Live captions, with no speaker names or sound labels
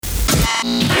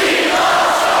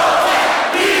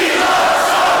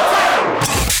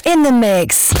In the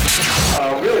mix.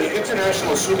 Really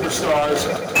international superstars.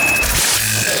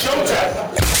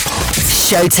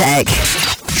 Showtek.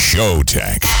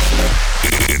 Showtek.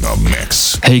 In the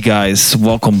mix. Hey guys,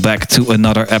 welcome back to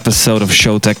another episode of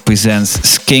Showtek Presents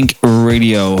Skink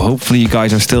Radio. Hopefully you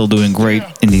guys are still doing great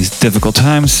in these difficult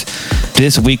times.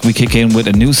 This week we kick in with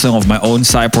a new song of my own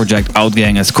side project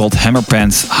Outgang. It's called Hammer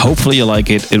Pants. Hopefully you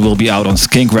like it. It will be out on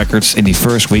Skink Records in the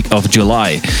first week of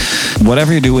July.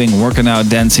 Whatever you're doing, working out,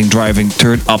 dancing, driving,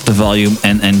 turn up the volume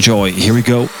and enjoy. Here we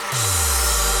go.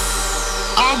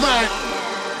 Alright.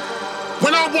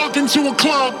 When I walk into a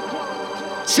club,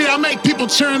 see, I make people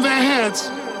turn their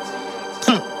heads.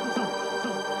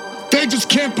 They just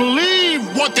can't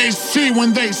believe what they see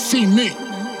when they see me.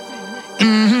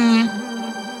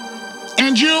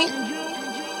 And you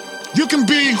can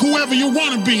be whoever you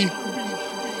want to be,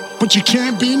 but you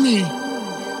can't be me.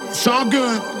 It's all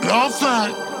good, all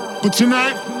fine, but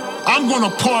tonight I'm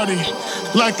gonna party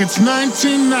like it's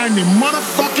 1990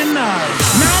 motherfucking night.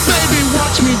 Now baby,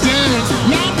 watch me dance.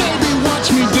 Now baby, watch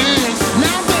me dance.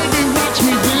 Now baby, watch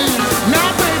me dance.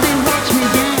 Now baby, watch me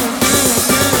dance.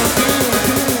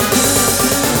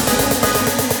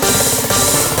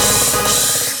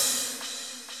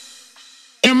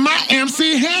 In my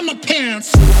MC Hammer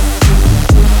Pants.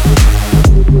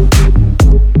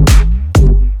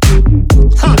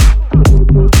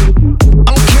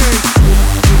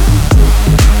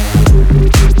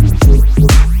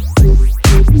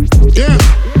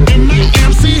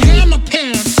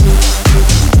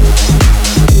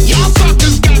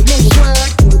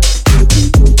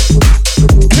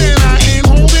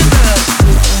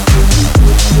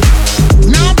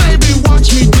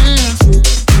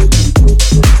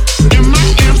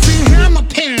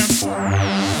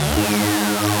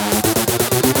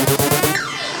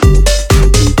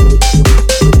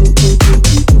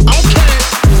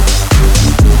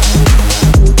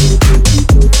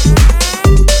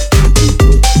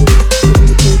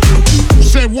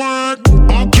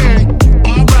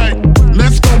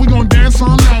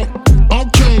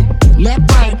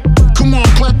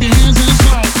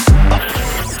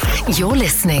 You're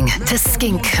listening to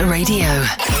Skink Radio.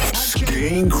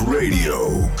 Skink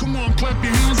Radio. Come on, clap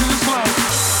your hands in the club.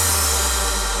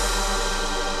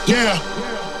 Yeah.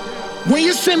 When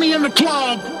you see me in the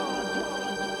club,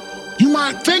 you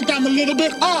might think I'm a little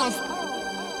bit off,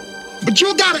 but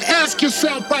you gotta ask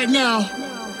yourself right now,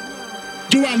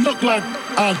 do I look like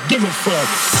I give a fuck?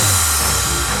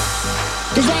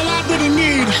 Cause all I really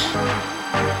need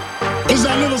is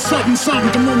that little something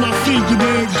to move my feet, you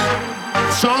dig?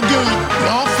 It's all good,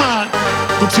 all fine,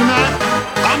 but tonight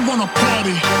I'm gonna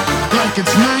party like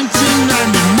it's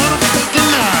 1990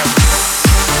 motherfucking night.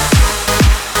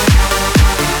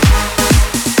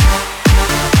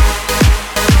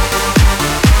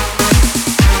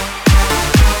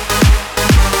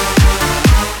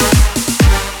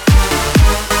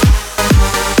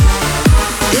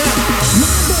 Yeah,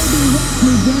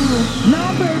 now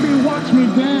baby watch me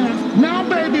dance. Now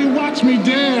baby watch me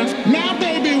dance. Now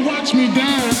baby watch me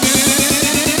dance.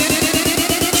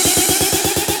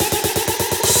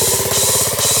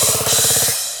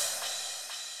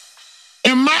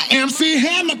 In my MC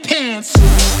Hammer Pants.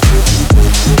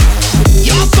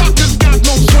 Y'all fuckers got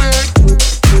no swag.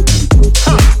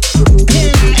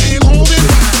 And I ain't holding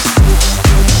back.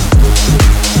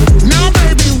 Now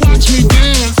baby watch me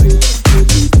dance.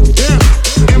 Yeah,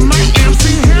 in my MC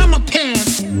Hammer Pants.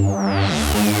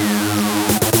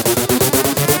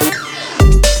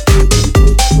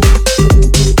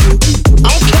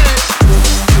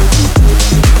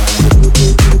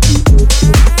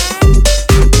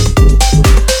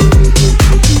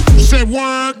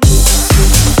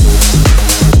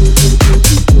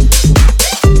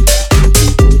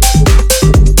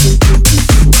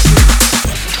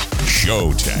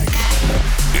 Showtek.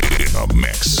 In the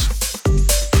mix.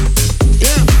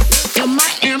 Yeah, in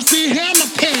my MC Hammer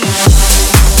Pants.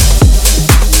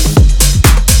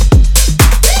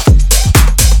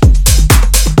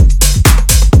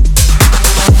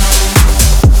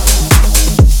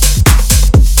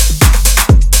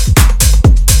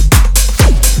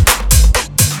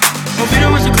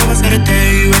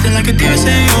 Like a deer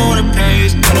saying you wanna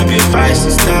praise. Wanna be a feisty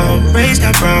style, raise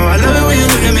that brow. I love it when you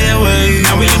look at me that way.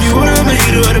 Now we in you order, I'm a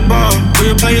heater at the bar.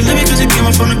 We apply your limit cause it came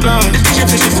up from the glass. The DJ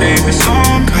plays your favorite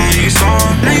song, Kanye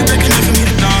song. Now you breaking it for me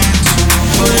to dance.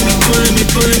 Pulling me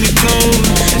close.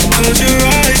 Close your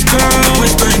eyes, girl.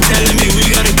 Whispering, telling me we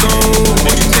gotta go.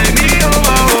 Won't you take me over,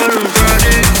 I wanna ride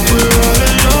it. We're all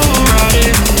alone, ride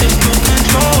it. Take no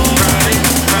control, ride it.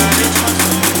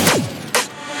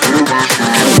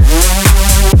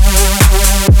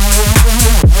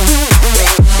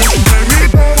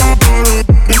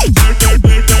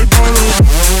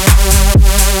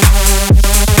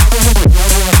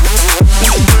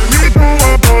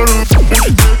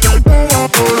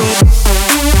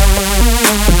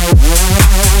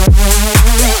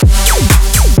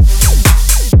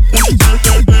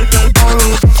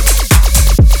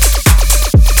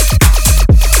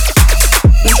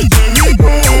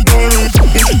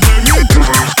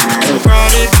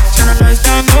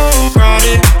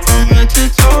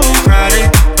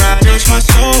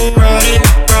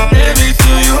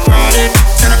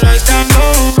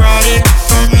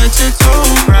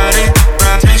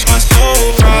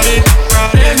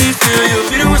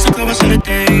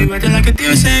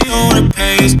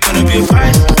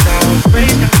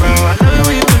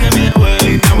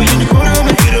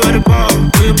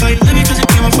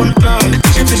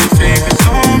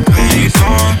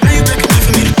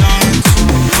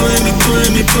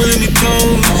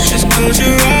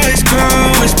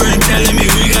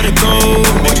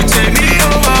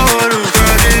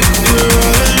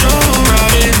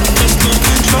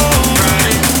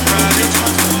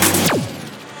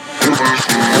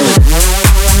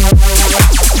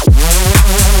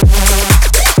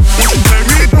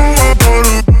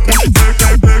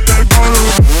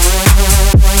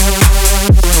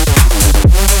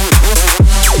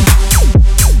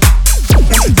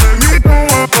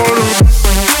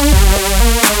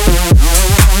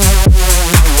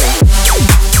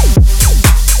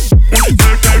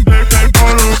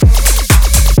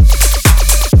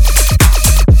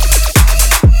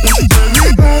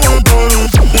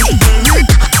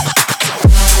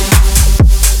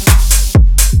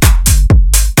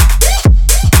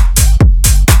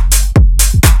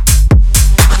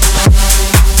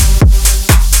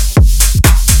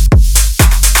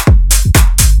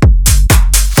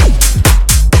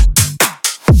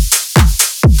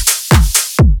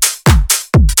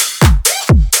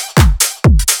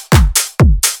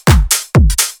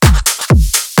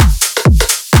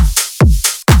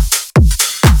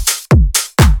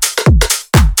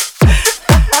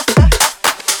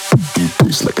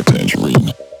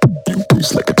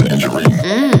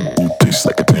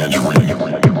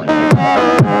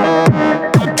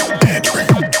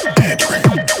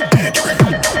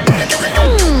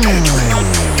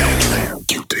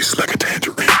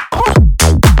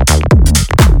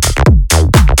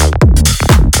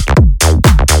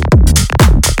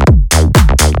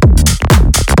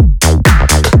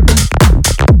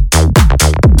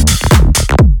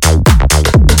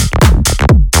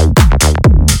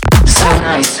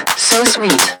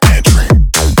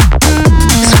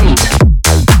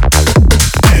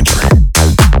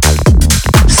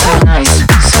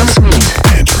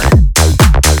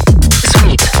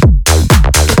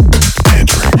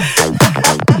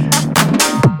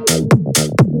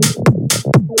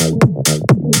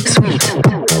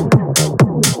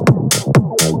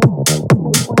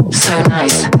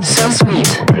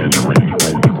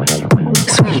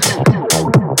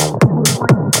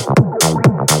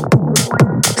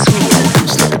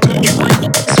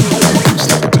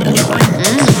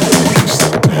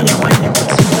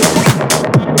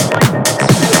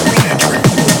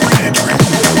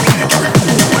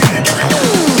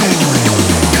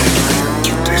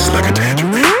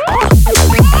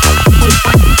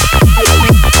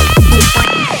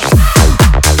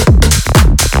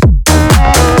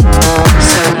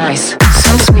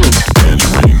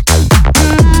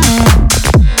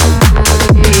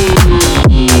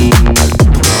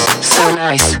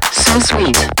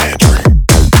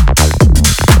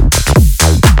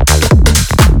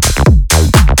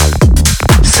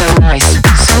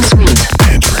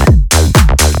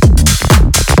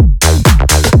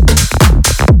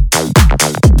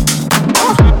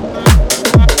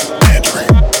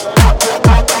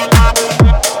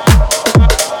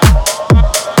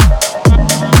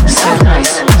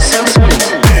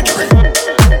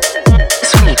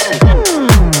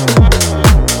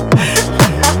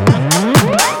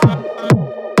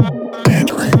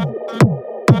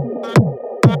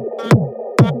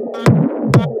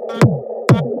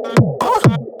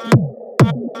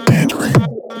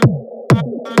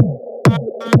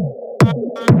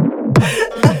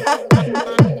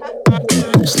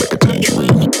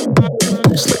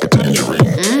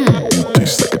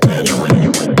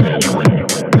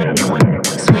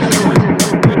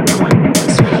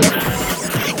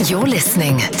 You're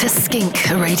listening to Skink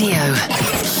Radio.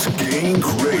 Skink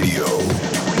Radio.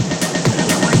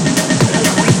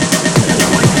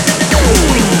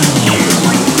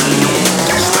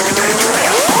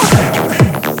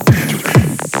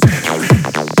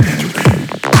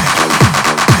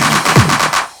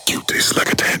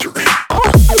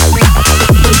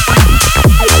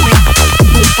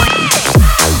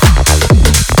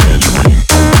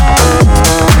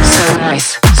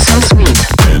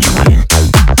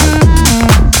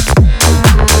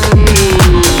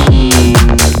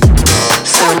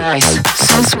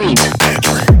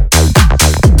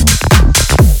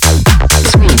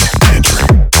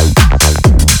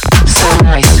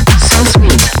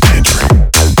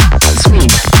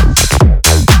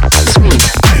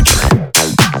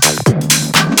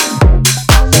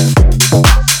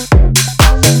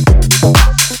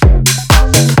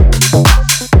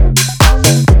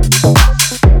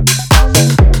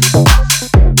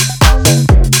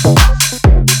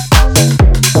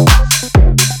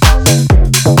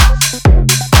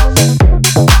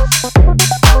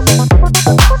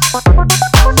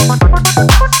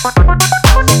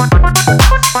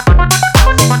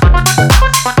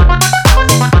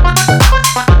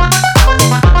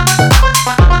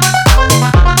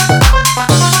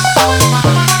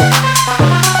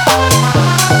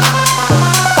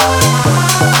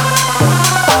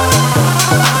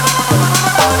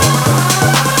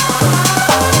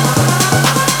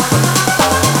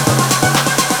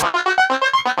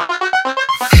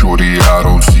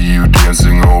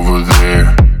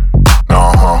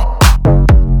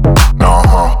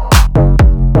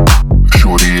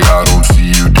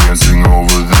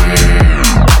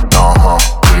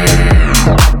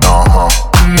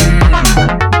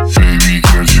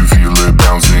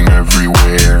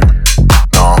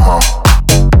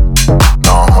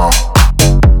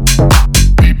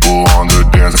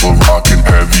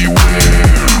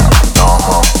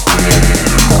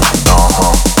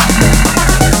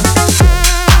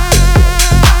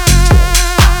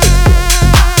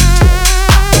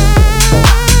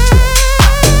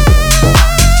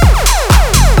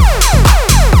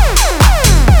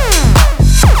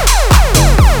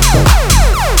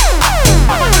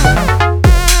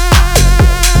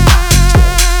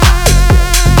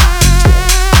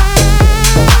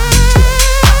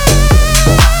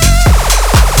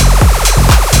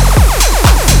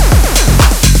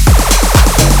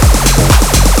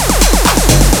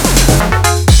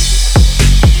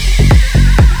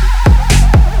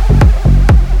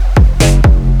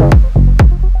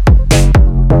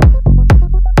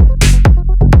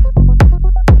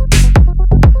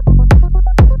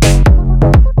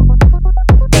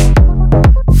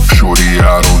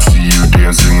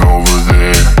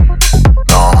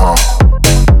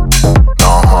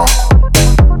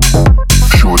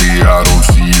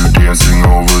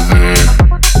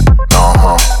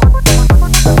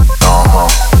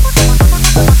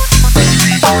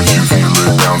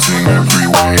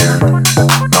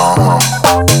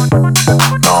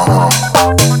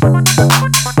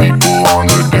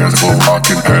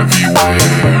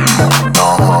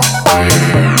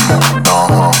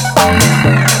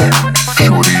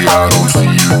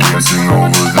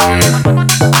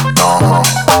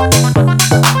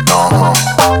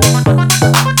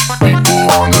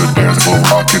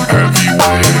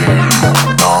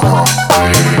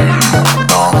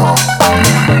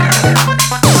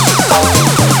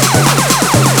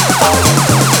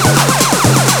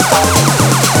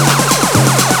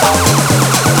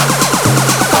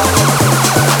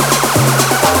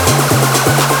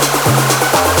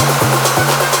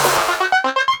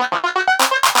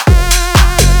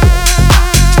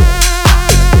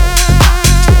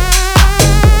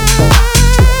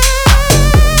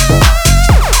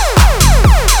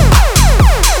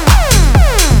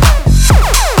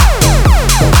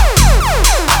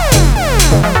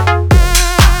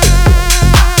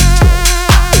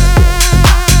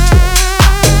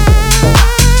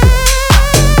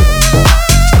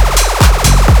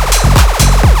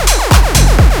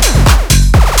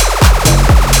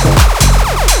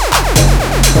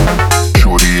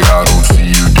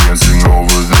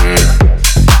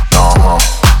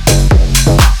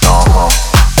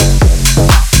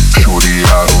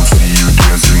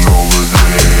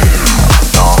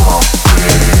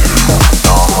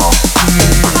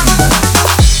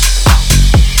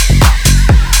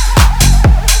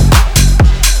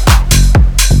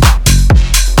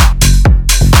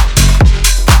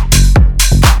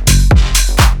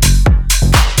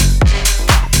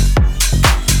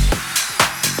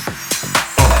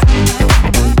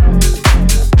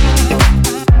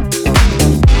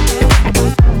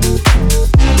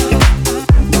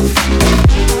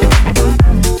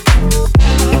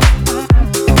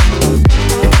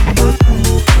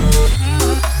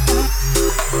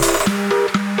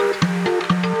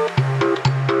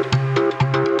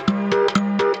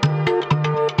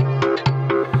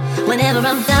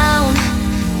 Whenever I'm down,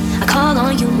 I call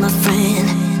on you, my friend.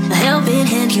 A helping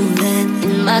hand you lend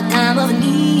in my time of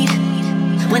need.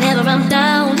 Whenever I'm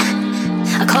down,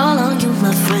 I call on you,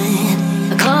 my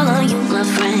friend. I call on you, my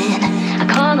friend. I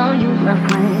call on you, my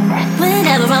friend.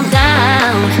 Whenever I'm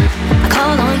down, I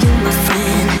call on you, my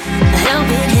friend. A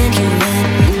helping hand you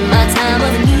lend in my time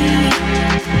of need.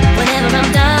 Whenever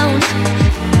I'm down,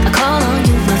 I call on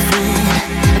you, my friend.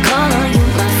 I call on you,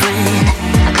 my friend.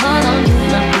 I call on you,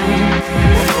 my friend.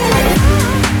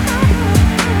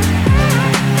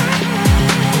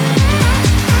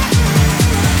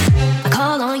 I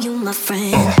call on you, my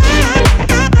friend.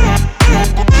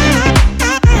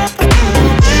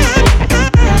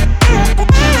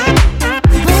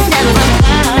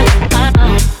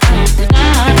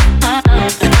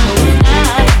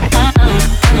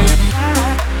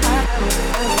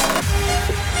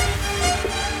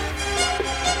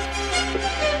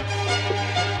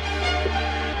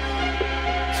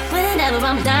 Whenever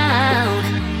I'm down,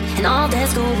 and all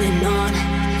that's going on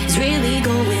is really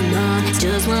going on. It's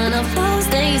just one of those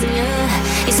days, and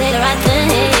you say the right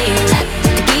things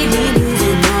to keep me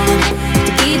moving on,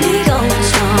 to keep me going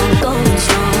strong, going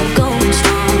strong, going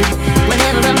strong.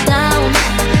 Whenever I'm down,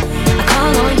 I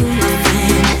call on you, my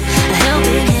friend. A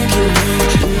helping hand you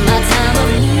lend in my time of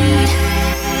need.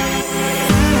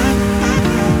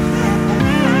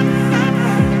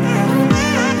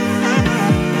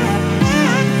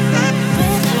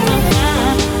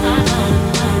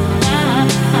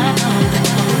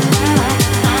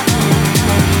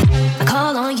 I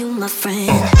call on you, my friend.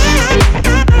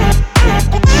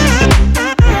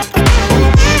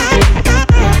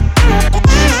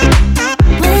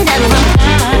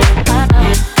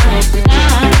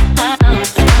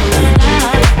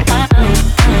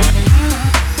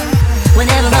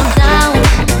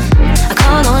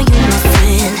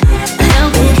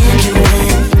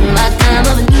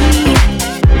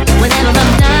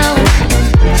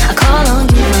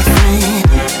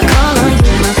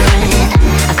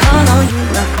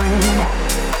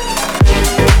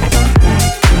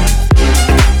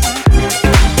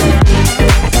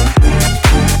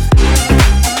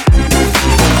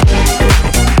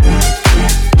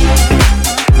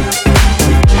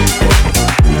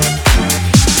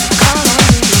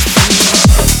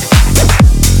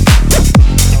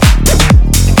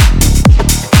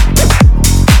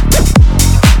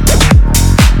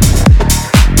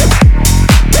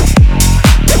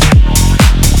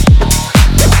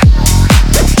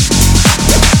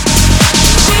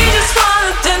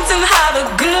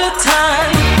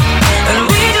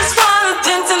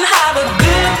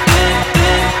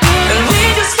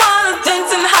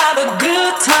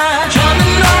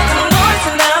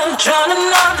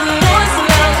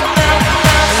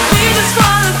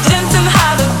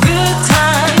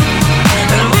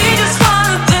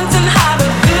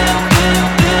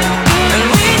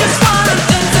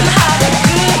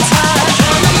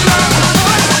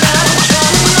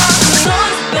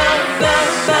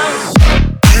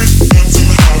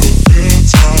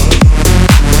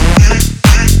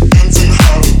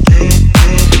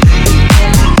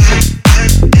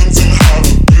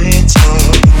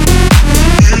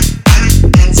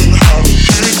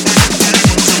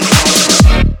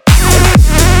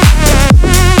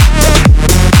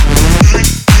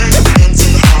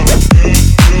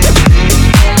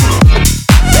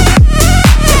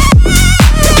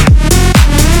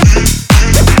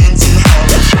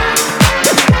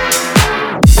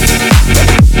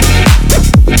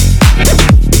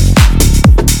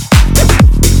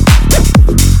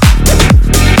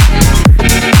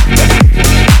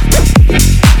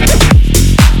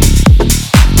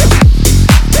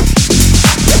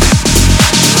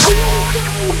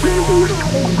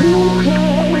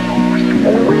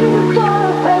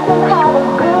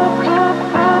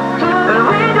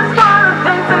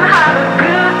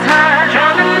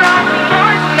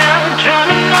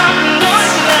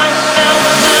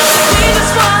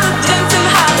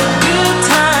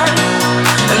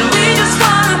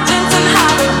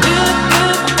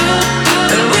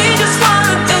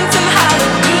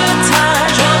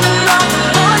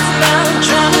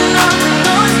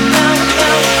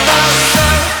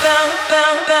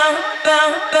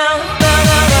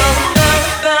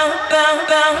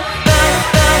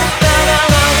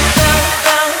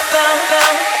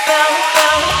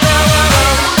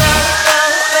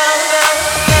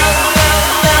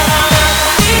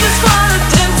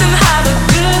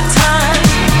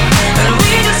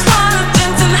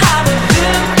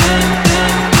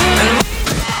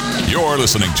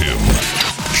 listening to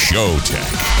Showtek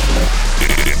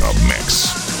in the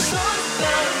mix.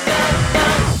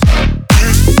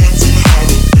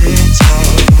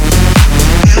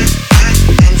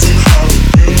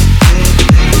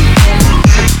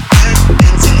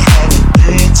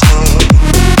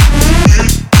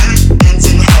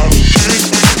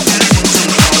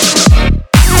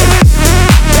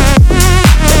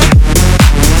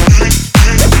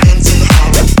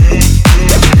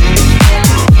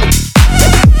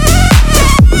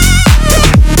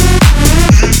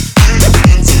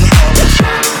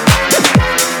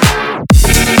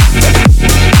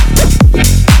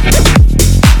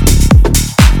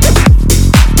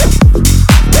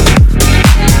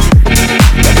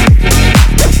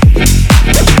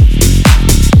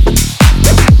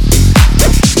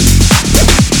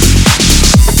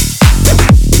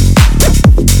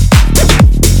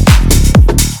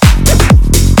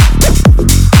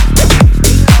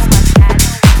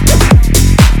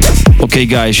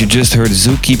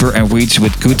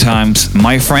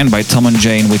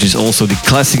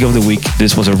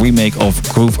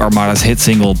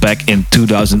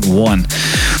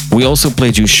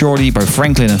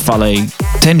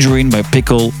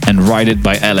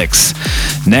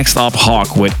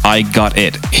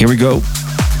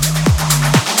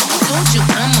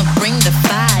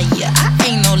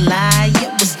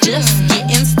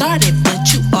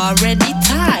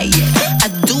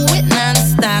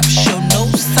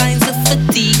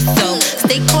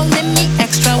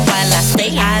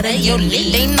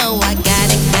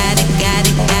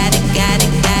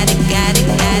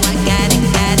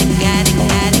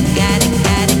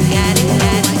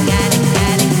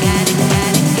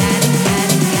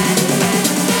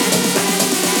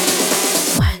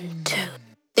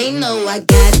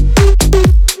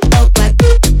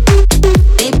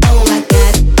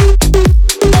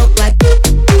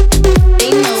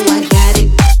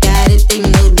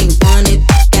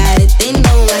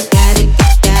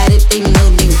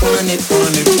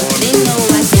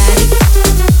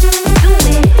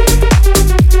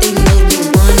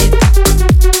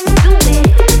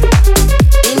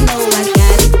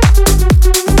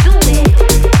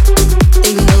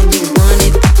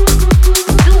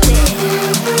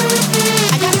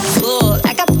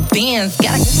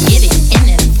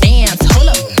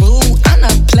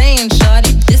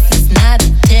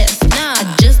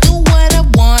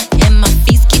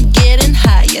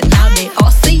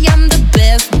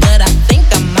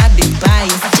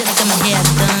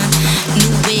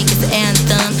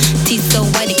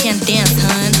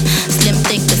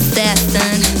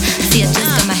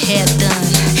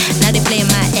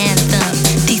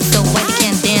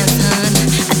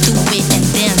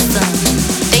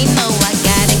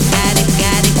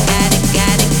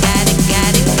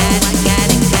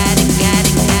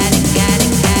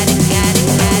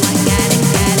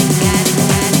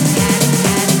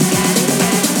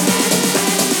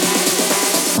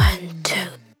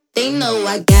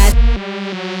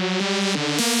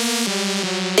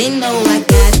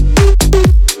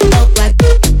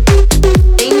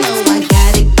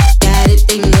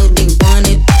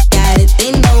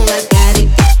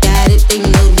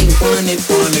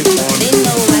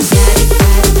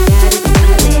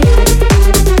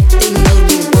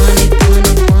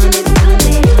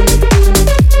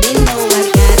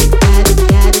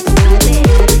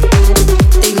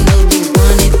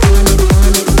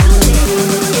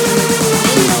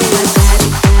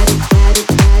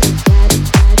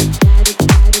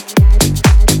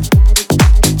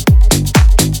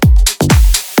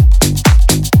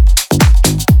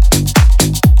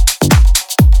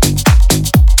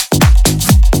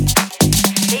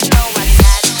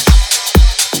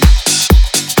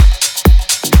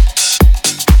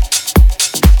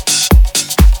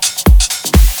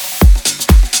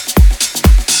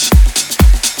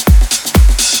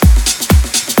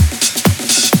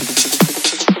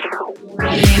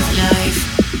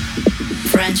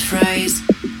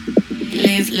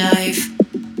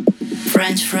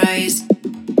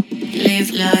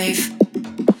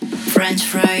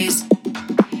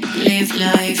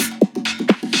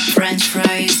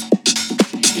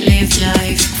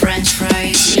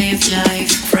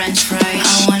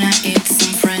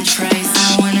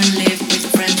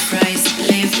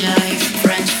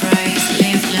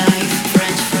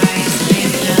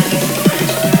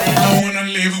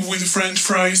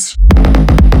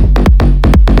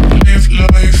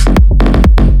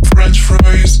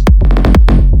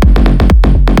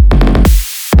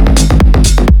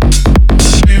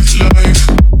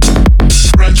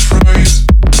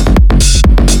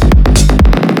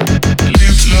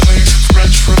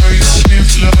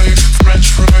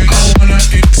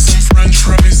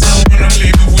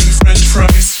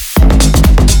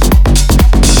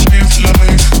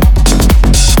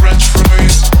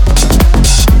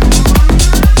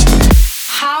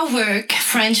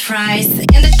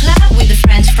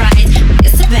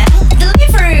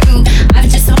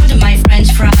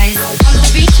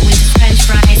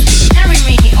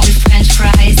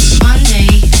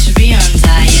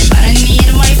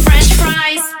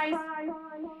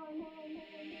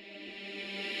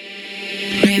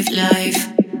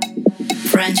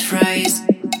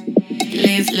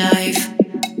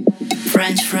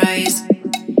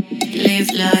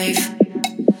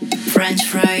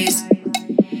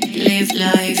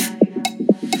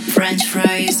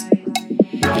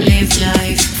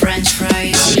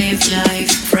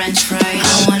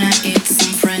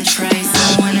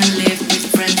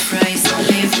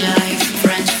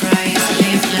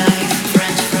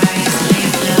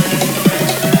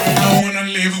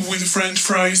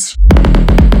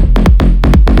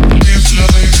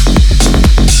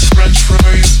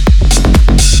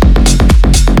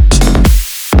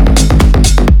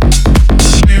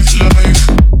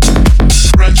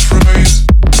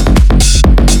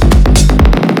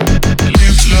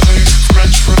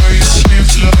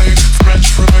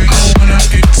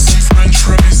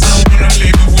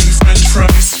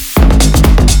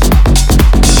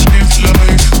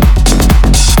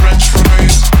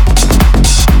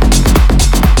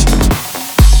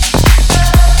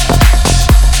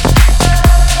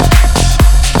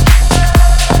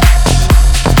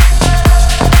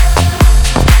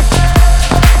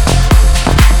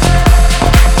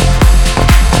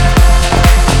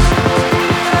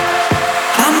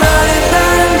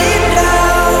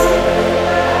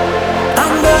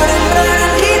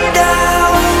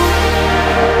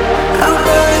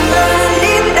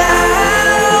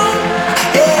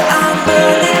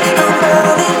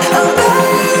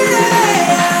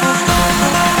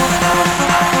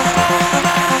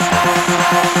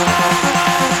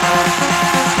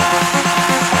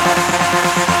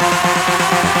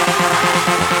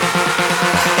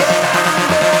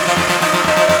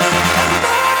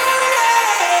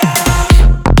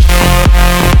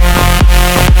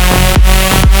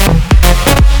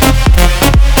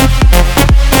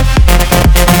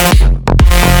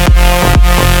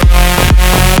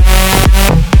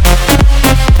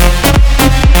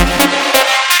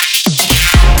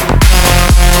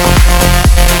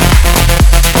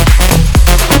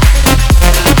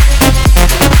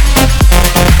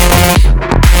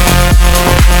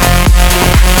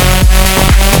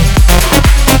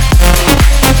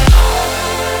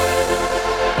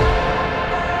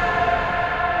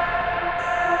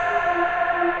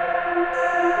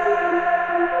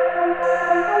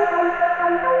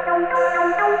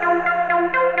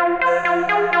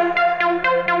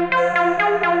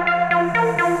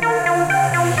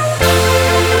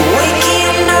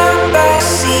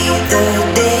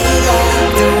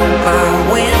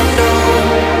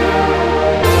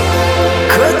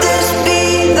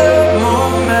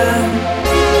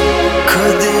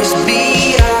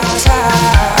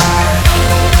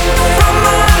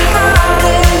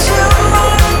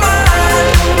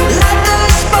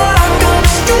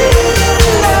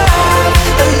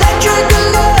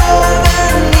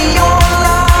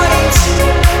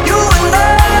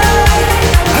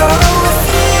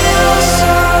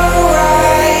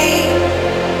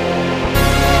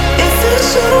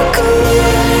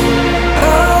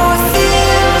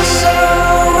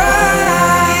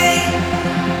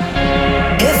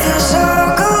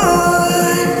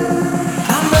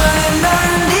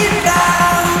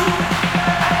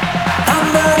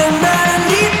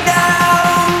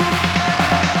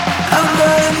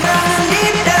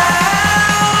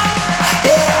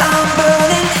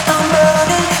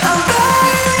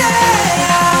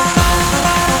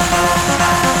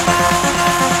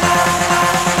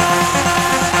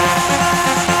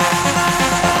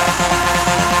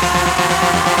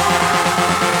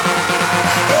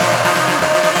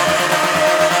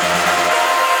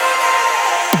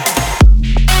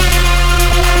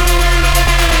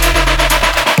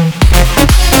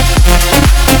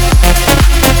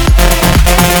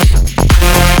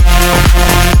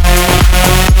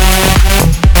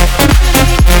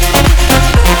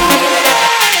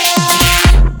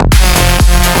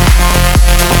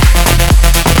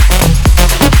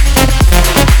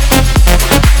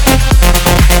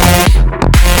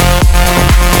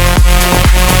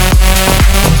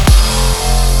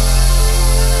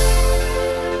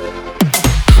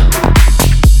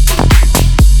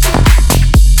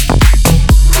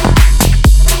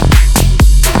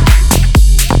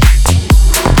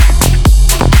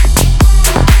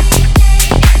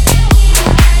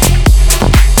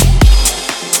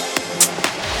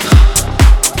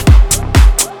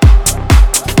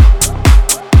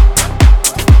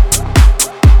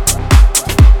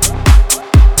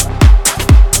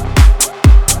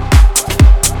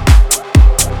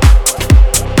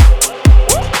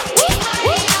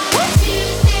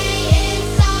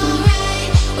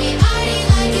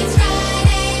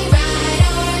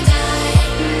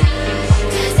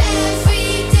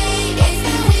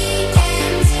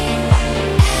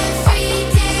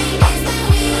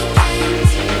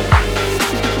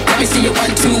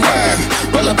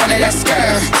 up under that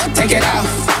skirt, take it off.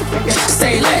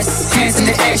 Say less, hands in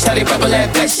the air, shawty bubble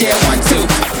that bitch, yeah, 1,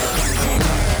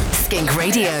 2. Skink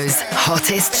Radio's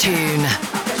hottest tune.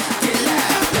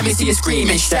 Let me see you scream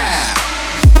and shout.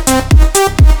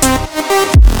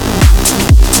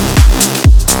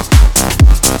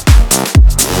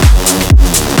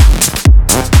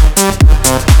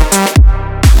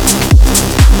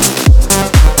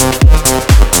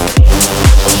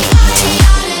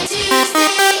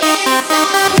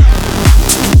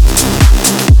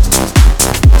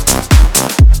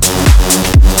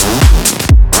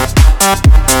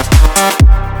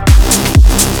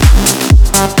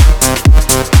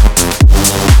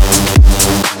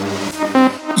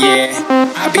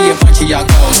 Y'all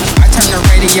goes. I turn the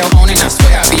radio on and I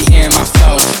swear I be hearing my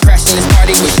flow. Crashing this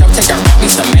party with show, take I brought me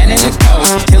some man in the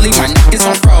coast. Tilly, my neck is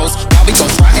on froze. While we go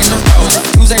trotting the road.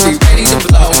 Tuesday we ready to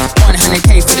blow.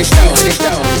 100K for the show, for the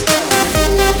show.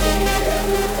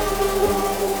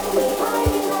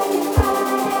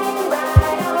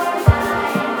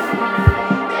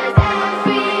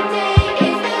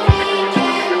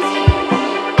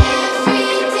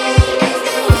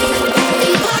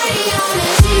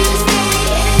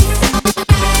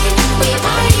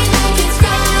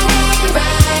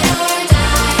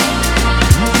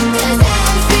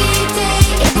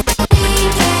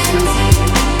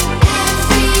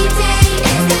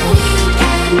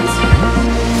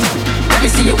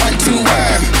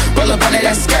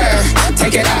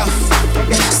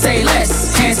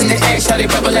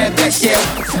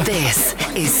 This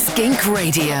is Skink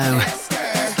Radio.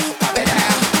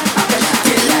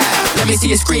 Let me see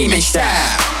you scream and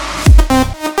shout.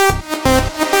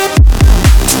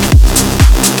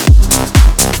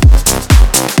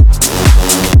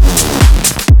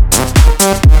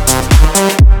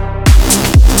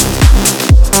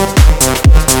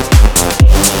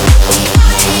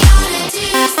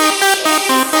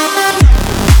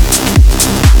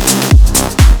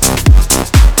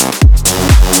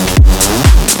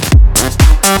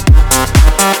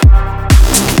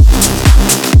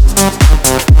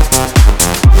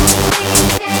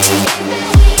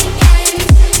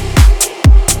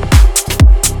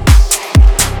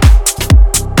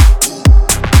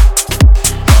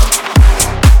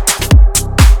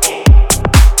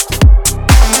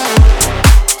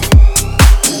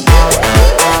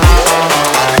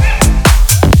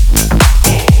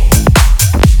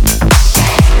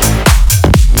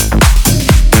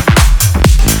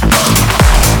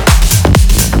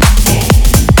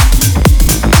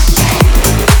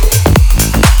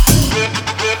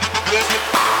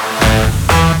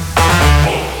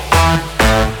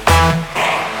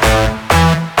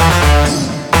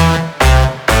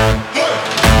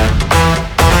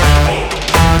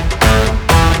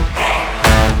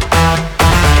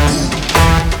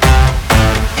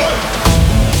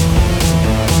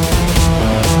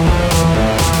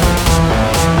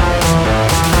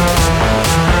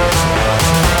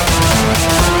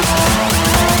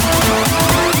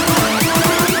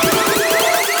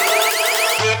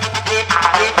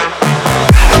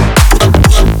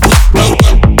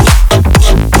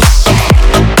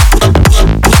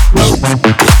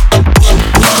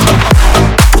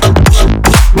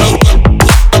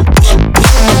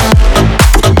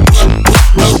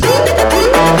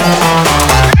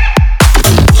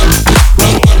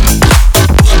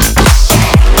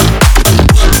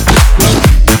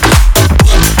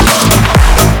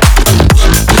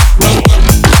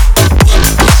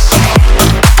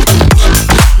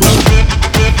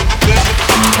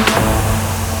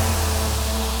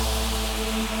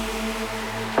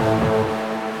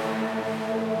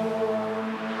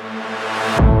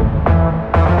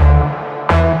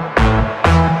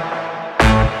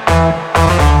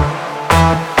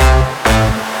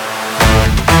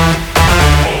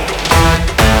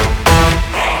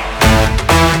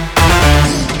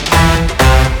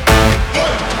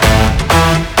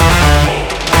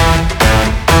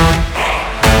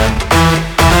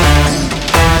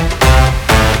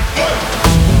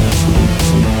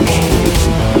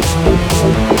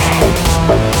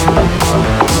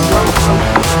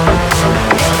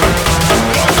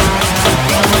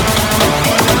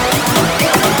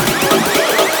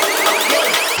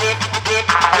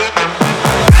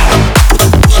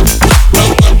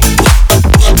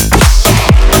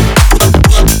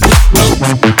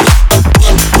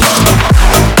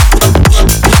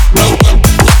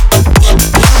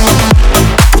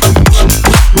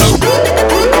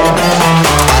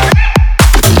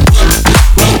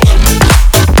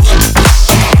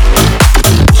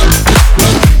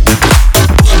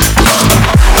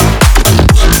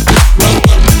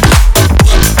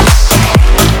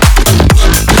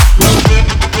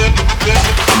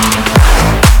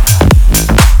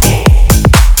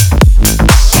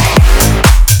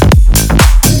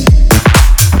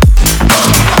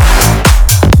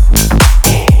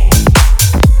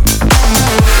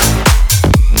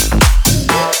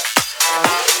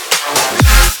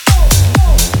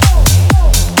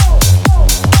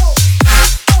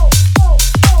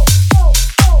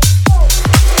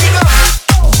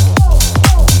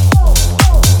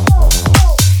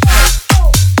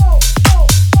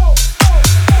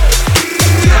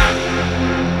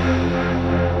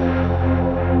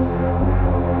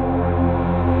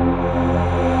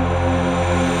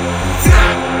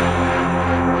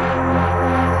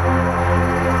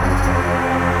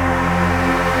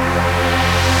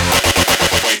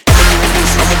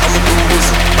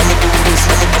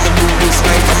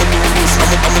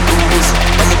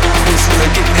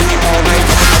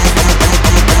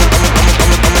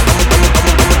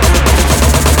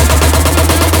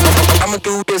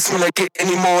 this when I get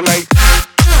any more like.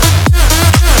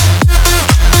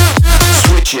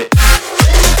 Switch it.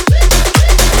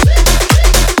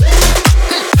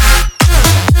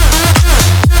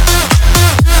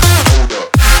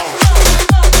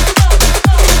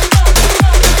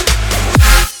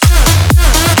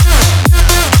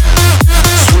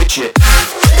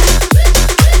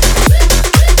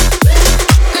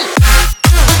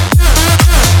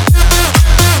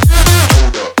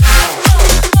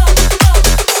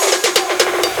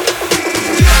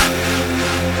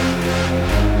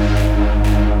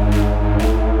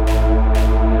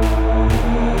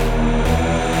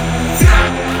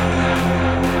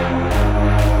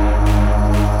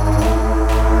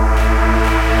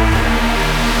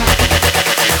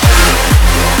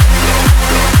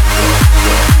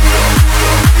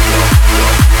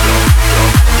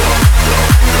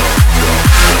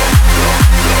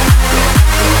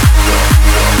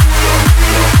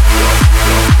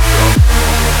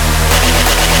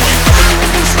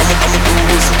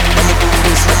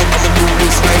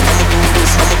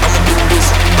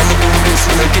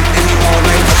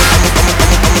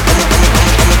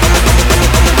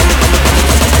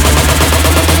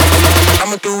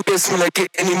 When I get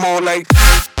any more like.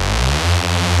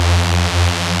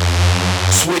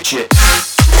 Switch it.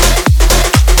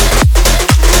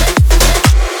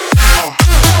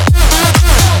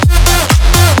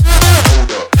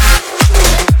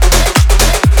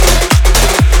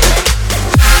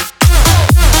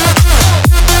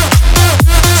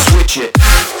 Switch it.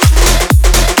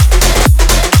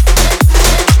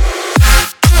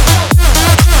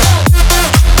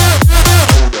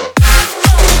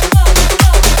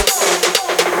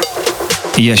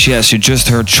 Yes, you just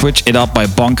heard Switch It Up by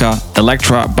Bonka,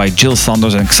 Electra by Jill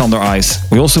Sanders and Xander Ice.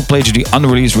 We also played you the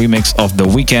unreleased remix of The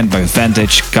Weeknd by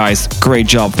Vantage. Guys, great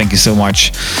job, thank you so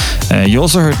much. You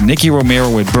also heard Nicky Romero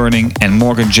with Burning and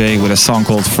Morgan J with a song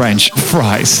called French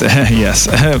Fries. Yes.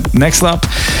 Next up,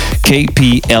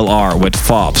 KPLR with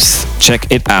Fobs.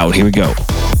 Check it out, here we go.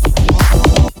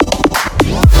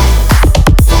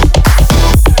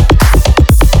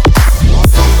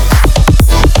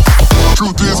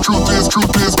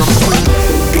 Truth is, I'm free.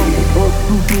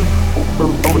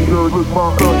 Solitary with my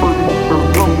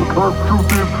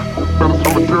truth is, better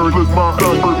solitary with my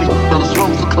better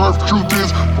slums the curve. Truth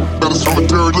is, better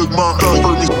solitary with my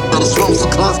better slums the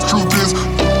curve. Truth is,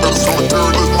 better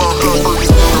solitary with my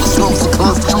better slums the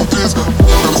curve. Truth is,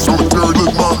 better solitary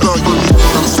with my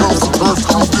better slums the curve.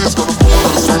 Truth is,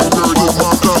 better solitary with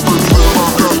my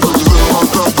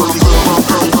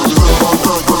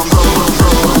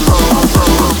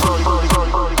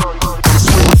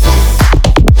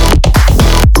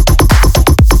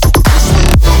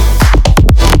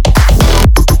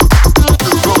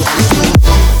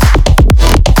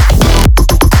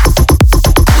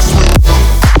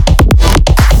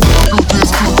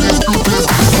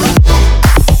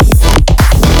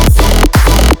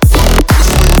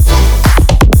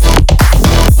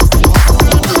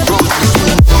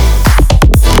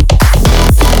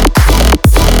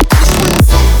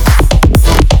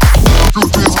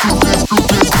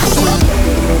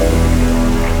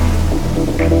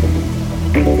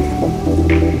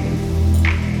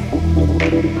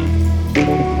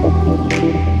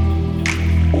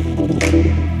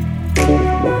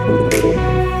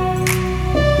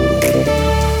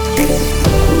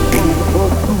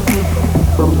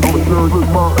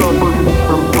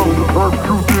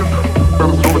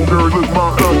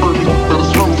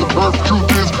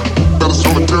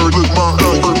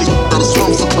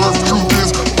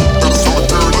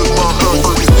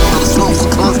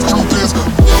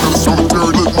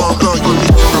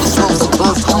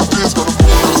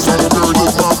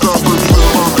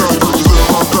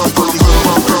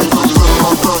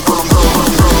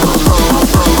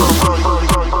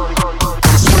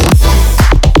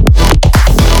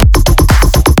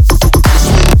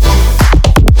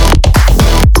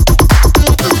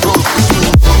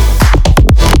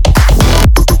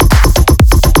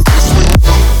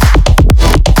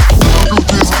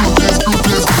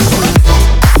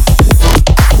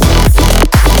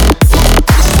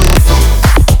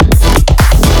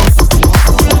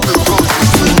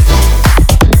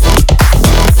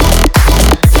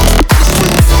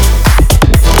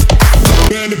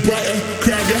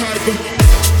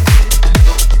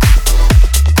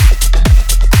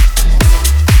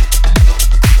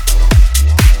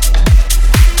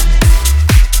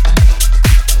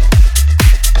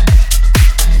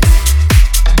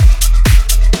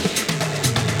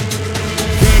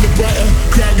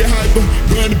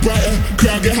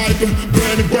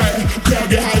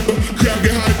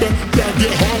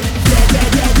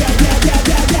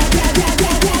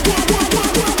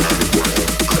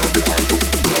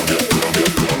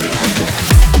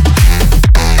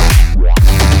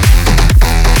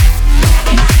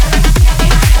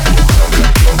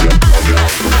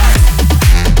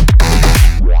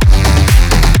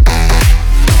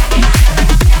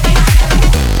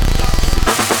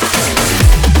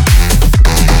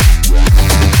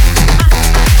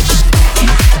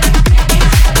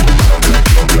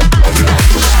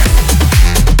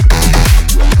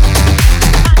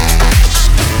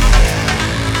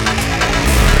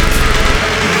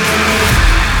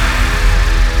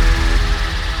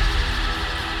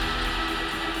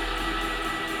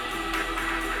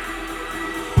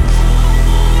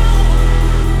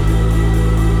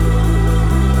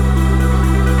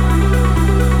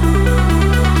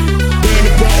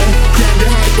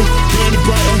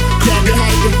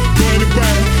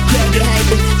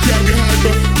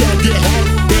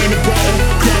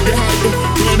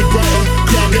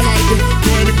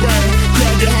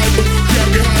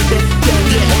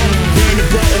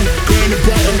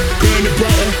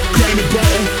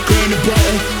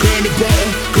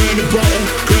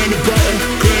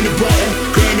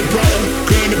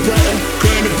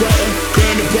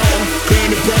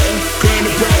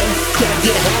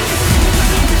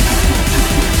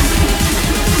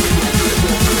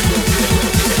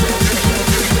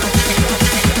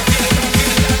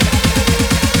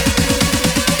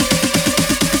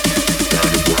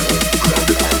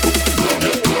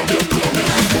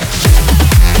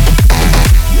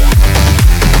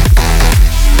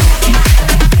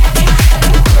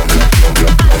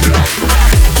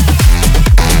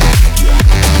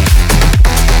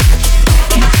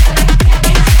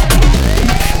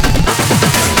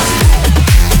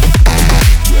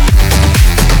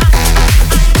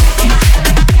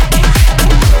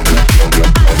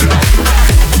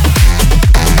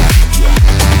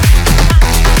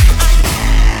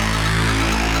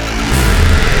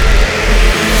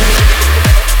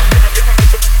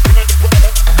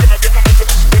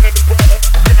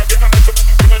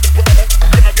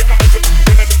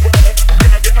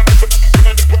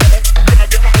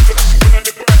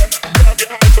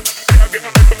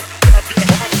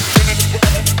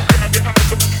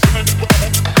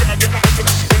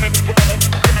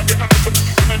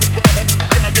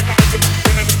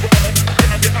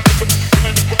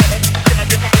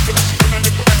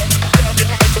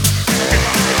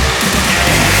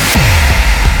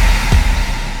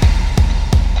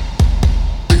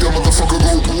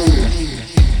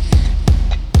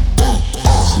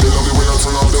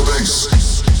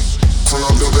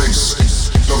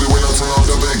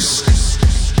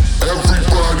bass. Everybody,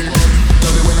 love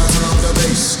it when I turn up the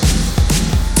bass.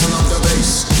 Turn up the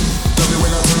bass. Love it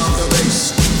when I turn up the bass.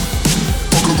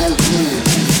 Fucking go boom.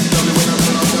 Love it when I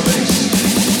turn up the bass.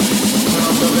 Turn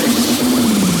up the bass.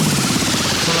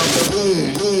 Turn up the boom,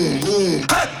 boom, boom.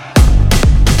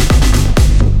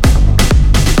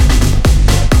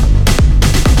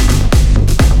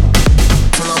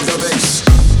 Turn up the bass.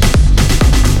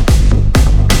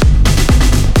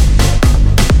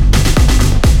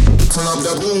 Turn up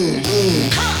the boom, boom.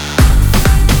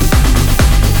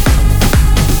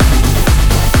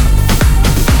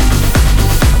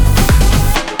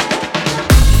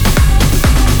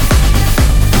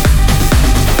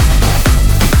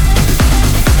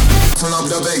 Turn up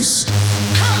the bass.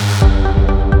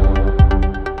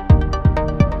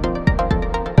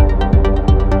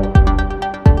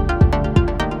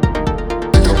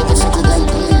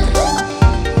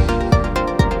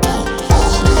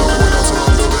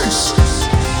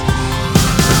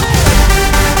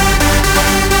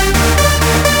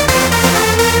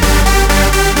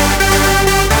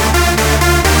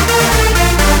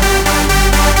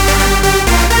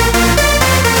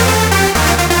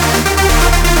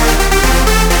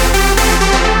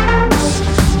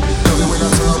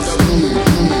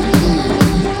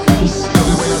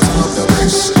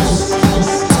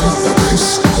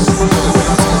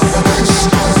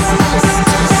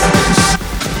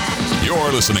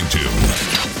 Listening to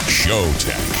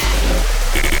Showtek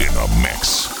in the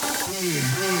mix.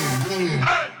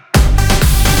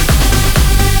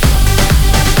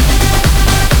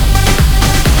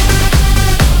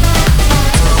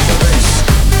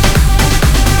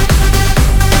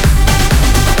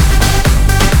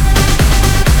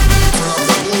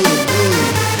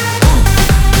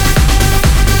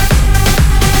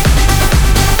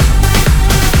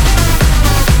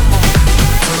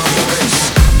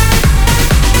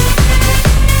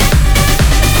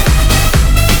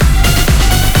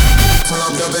 Turn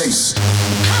up the bass.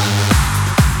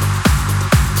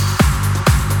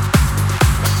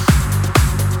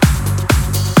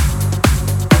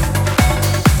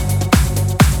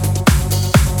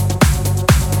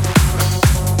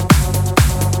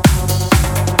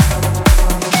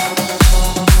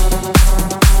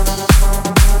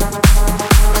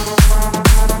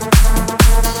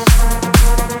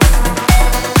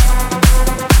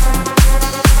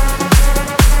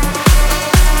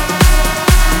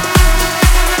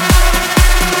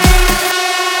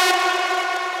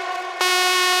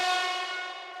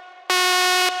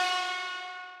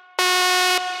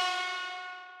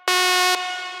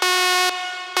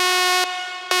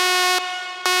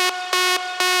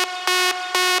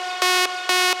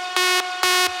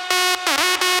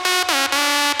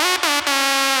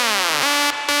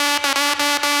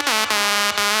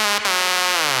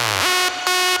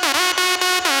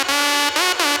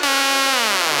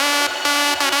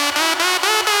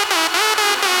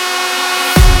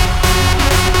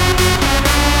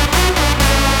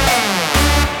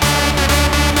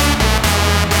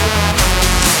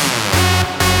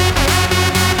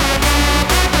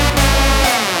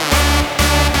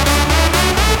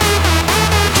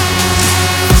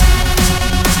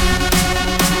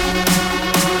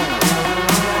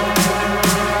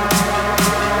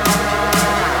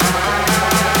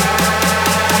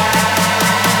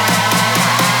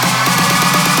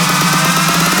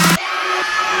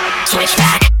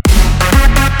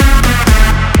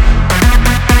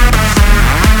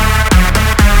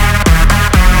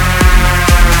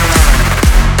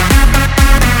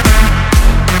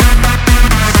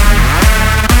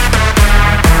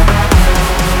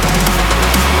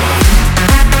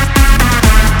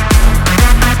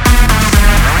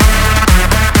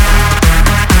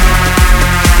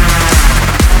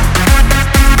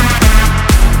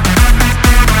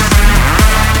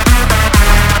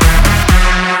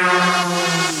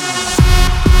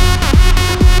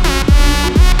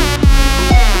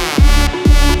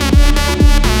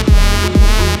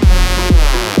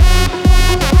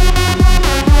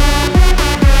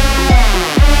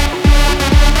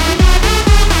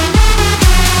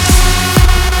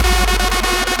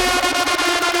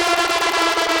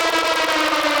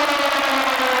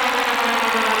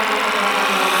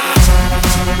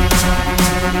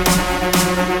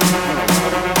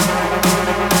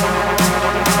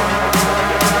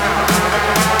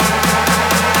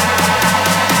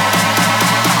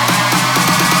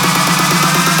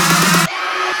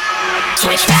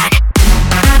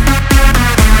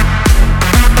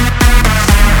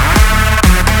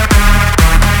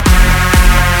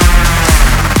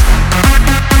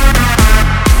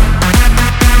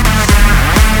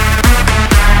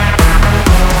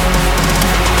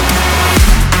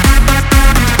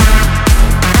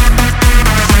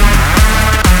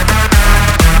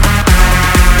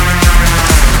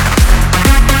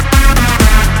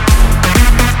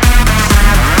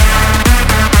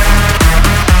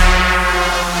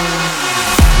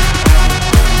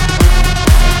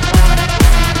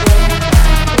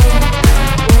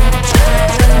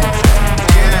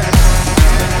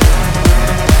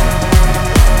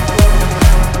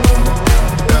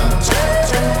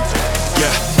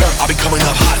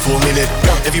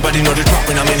 Everybody know the drop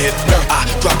when I'm in it. I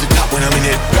drop the top when I'm in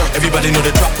it. Everybody know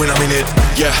the drop when I'm in it.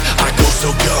 Yeah, I go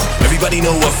so dumb. Everybody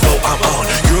know what flow I'm on.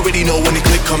 You already know when the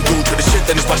click come through to the shit,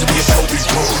 then it's about to be a show. These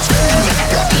moves.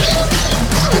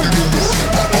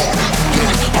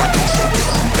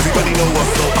 Everybody know what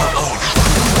flow I'm on.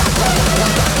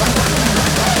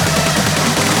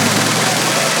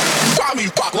 Why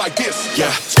me rock like this?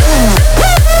 Yeah.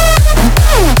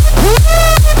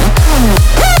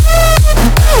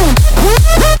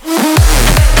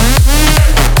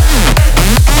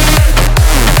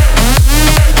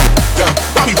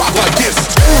 Why me rock like this?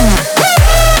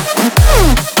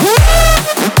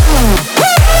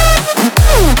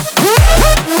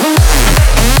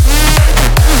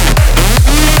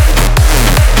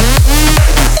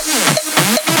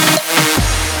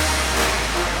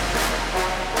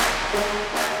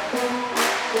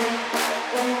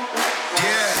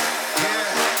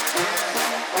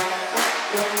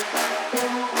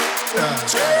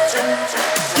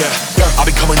 I've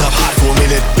been coming up hot for a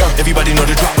minute. Everybody know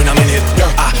the drop when I'm in it.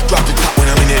 I drop the top when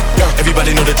I'm in it.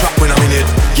 Everybody know the drop when I'm in it.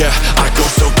 Yeah, I go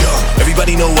so dumb.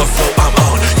 Everybody know what flow I'm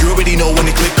on. You already know when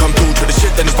the click come through to the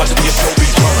shit, then it's about to be a show. We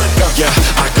run. Yeah,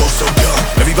 I go so dumb.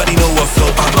 Everybody know what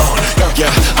flow I'm on. Yeah,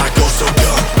 I go so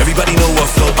dumb. Everybody know what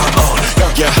flow I'm on.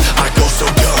 Yeah, I go so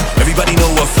dumb. Everybody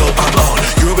know what flow I'm on.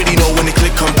 You already know when the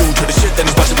click come through to the shit, then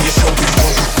it's about to be a show. We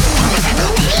run.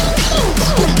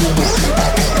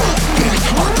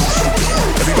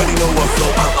 Everybody know what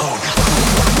flow I'm on.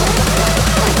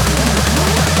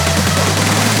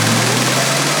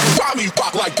 Why me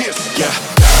rock like this? Yeah.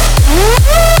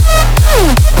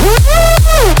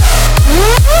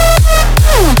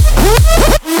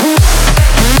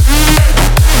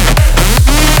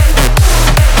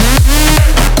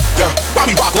 Why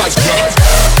me rock like this?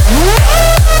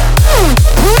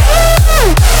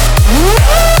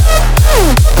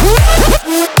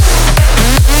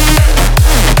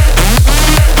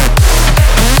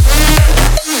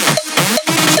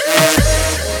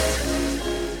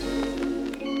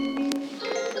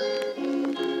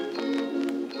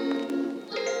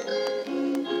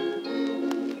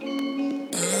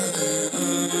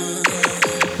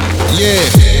 Yeah,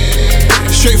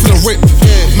 straight from the rip.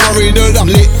 Already know that I'm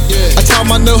lit. I tell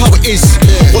 'em I know how it is.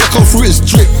 What I come through is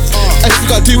drip.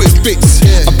 Everything I do is bits.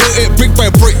 I built it brick by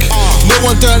brick. No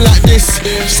one done like this.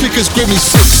 Slickers grip me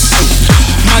six.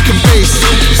 Mic and bass.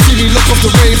 See me look off the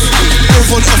rave.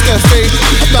 Everyone off their face.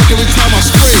 I'm back every time I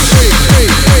spray.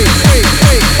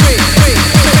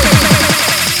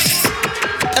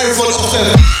 Everyone off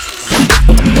their.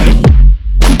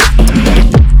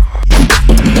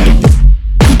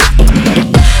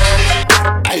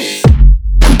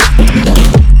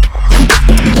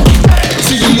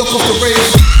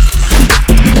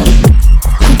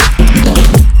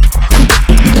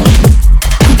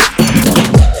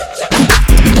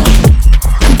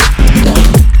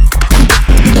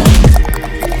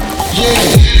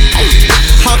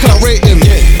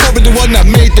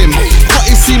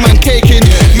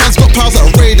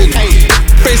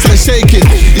 Shaking,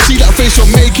 you see that face you're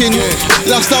making?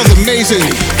 Lifestyle's amazing.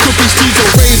 Cookie studio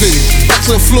raising, back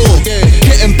to the floor,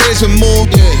 getting bass and more.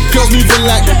 Girls moving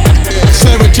like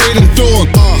Sarah Jane and Dawn.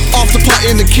 After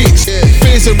party in the kicks,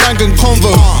 Fizz and Rangan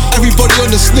convo. Everybody on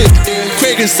the snip,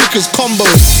 Craig and Sickers combo.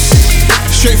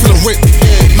 Straight from the rip,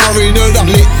 I already know that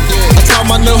I'm lit. I tell 'em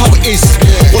I know how it is.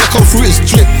 What I come through is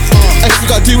drip.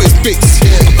 Everything I do is bits.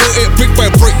 I built it brick by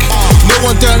brick. No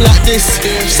one done like this.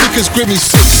 Slickers grip me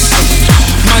six.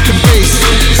 Mic and bass.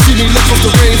 See me look off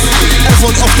the rave.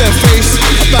 Everyone off their face.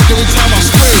 I'm back every time I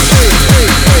spray.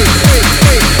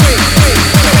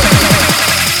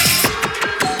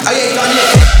 I ain't done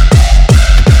yet.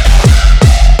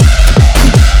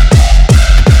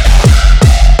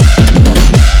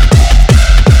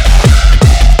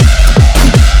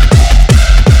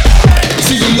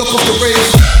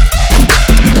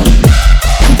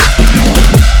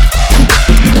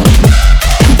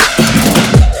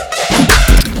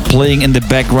 Playing in the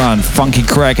background, Funky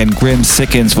Crack and Grim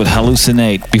Sickens with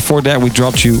Hallucinate. Before that, we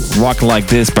dropped you Rock Like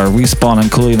This by Respawn and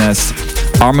Coolness,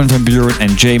 Armin van Buuren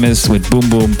and Jameis with Boom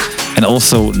Boom, and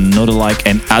also Nodalike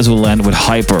and Azuland with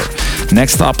Hyper.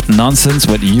 Next up, Nonsense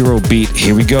with Eurobeat.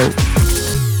 Here we go.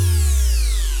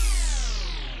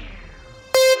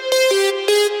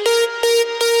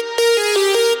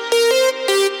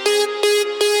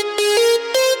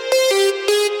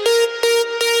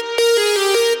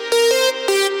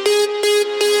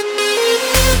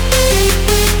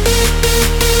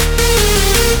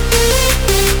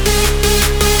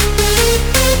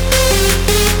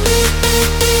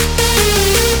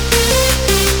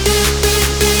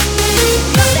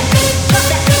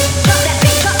 Drop that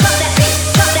beat,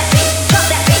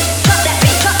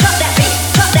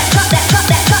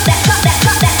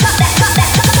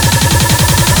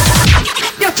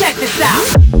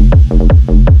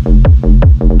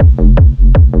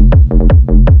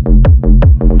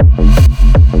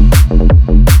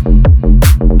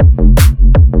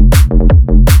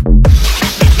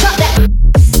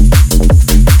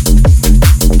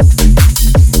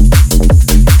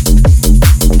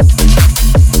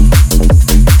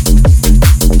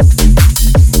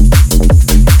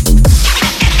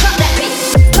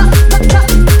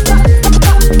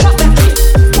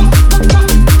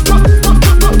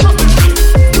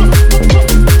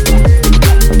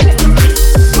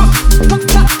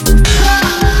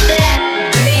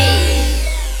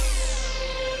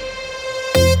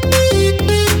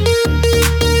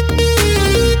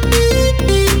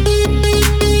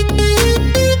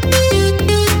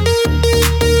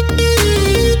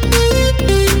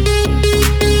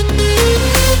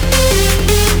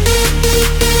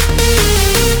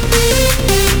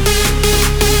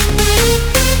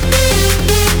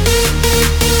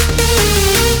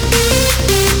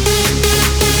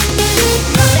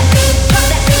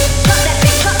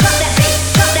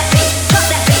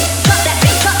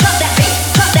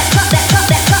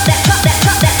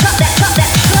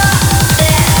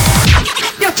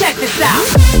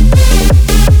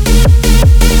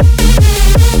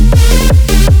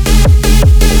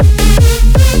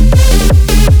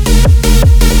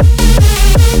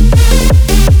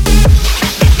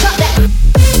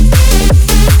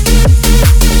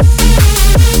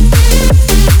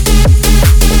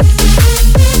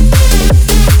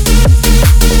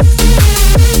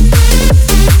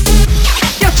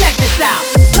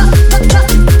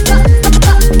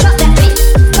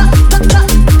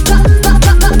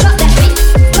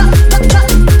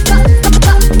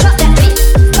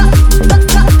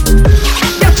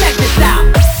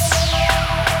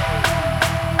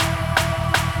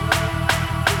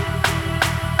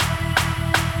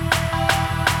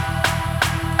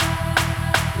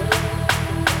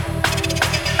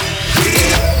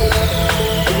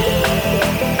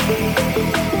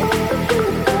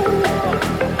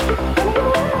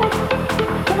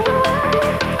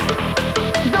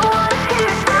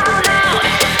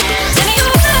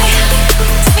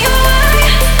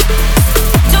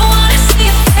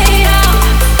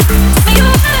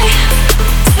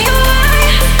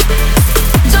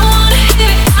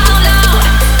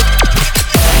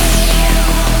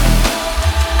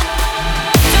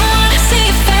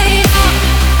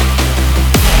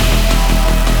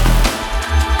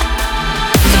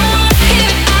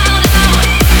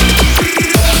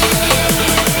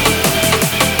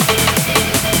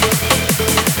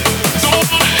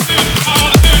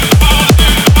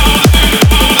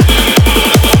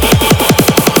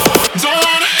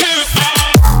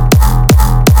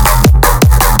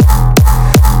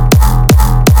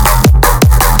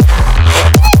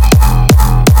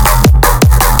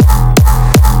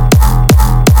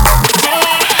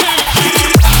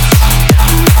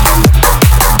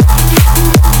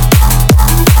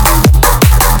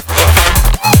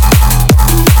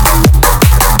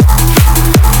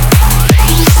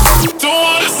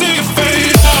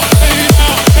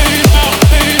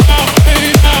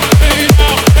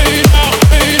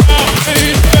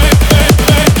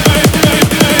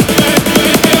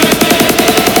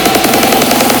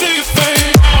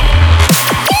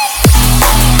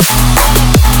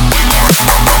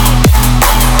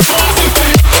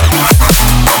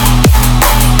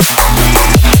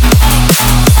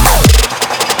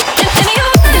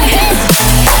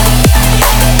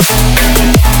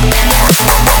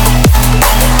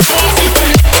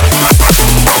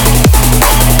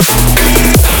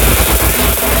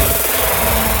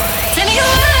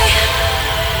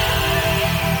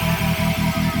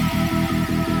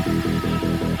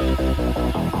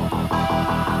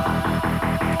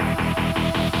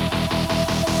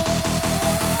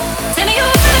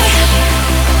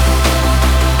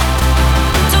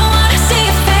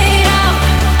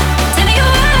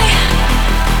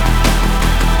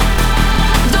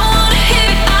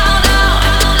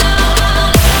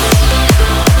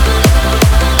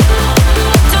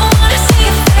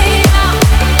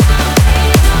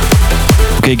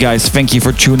 Okay, guys, thank you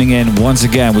for tuning in. Once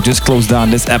again, we just closed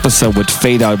down this episode with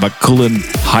Fade Out by Cullen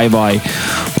Hi-Bye.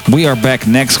 We are back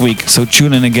next week, so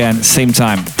tune in again, same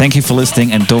time. Thank you for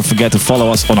listening, and don't forget to follow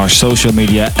us on our social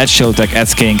media at Showtek, at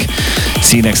Skink.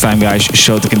 See you next time, guys.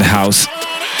 Showtek in the house.